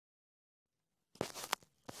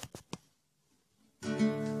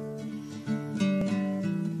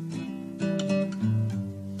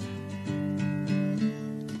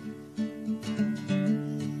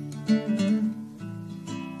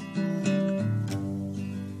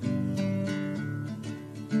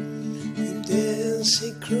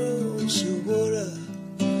dancing across the water.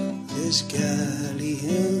 There's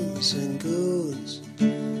galleons and goods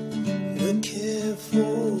looking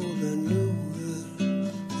for the new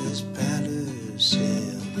world. There's palace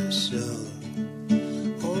in the sun.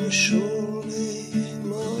 On the shore lay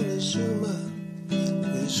Montezuma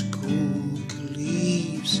with cool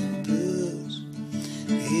leaves and birds.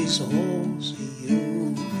 His horse he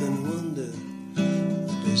open wonder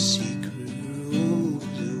the secret room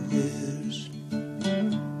the wears.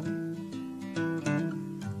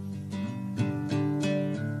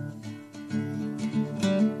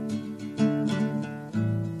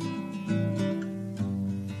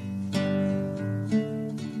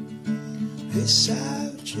 His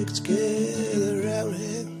subjects gather round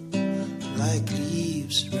him like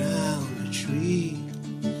leaves round a tree.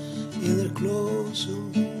 In their clothes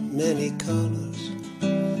of many colors,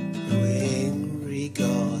 no angry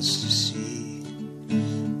gods to see.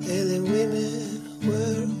 And the women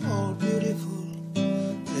were all beautiful,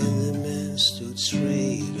 and the men stood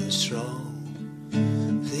straight and strong.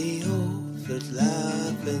 They offered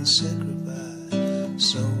love and sacrifice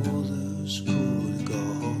so others could go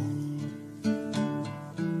home.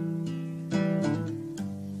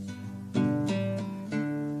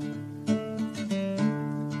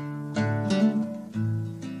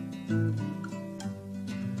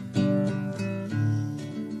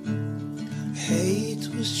 Hate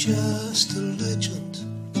was just a legend,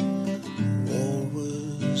 war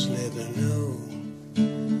was never known.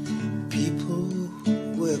 People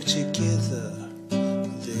worked together,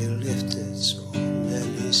 they lifted so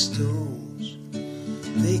many stones.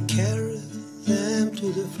 They carried them to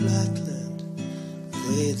the flatland,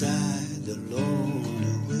 they died along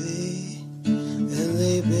the way. And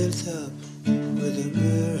they built up with their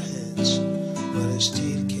bare hands what I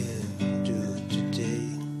still can do today.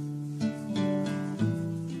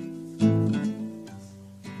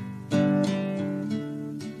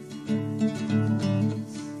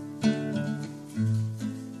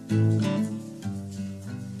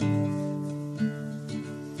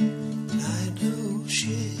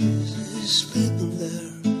 She's sleeping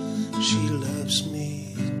there, she loves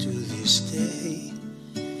me to this day.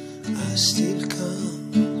 I still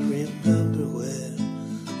can't remember when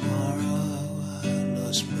or how I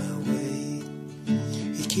lost my way.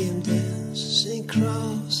 He came dancing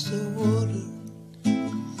across the water.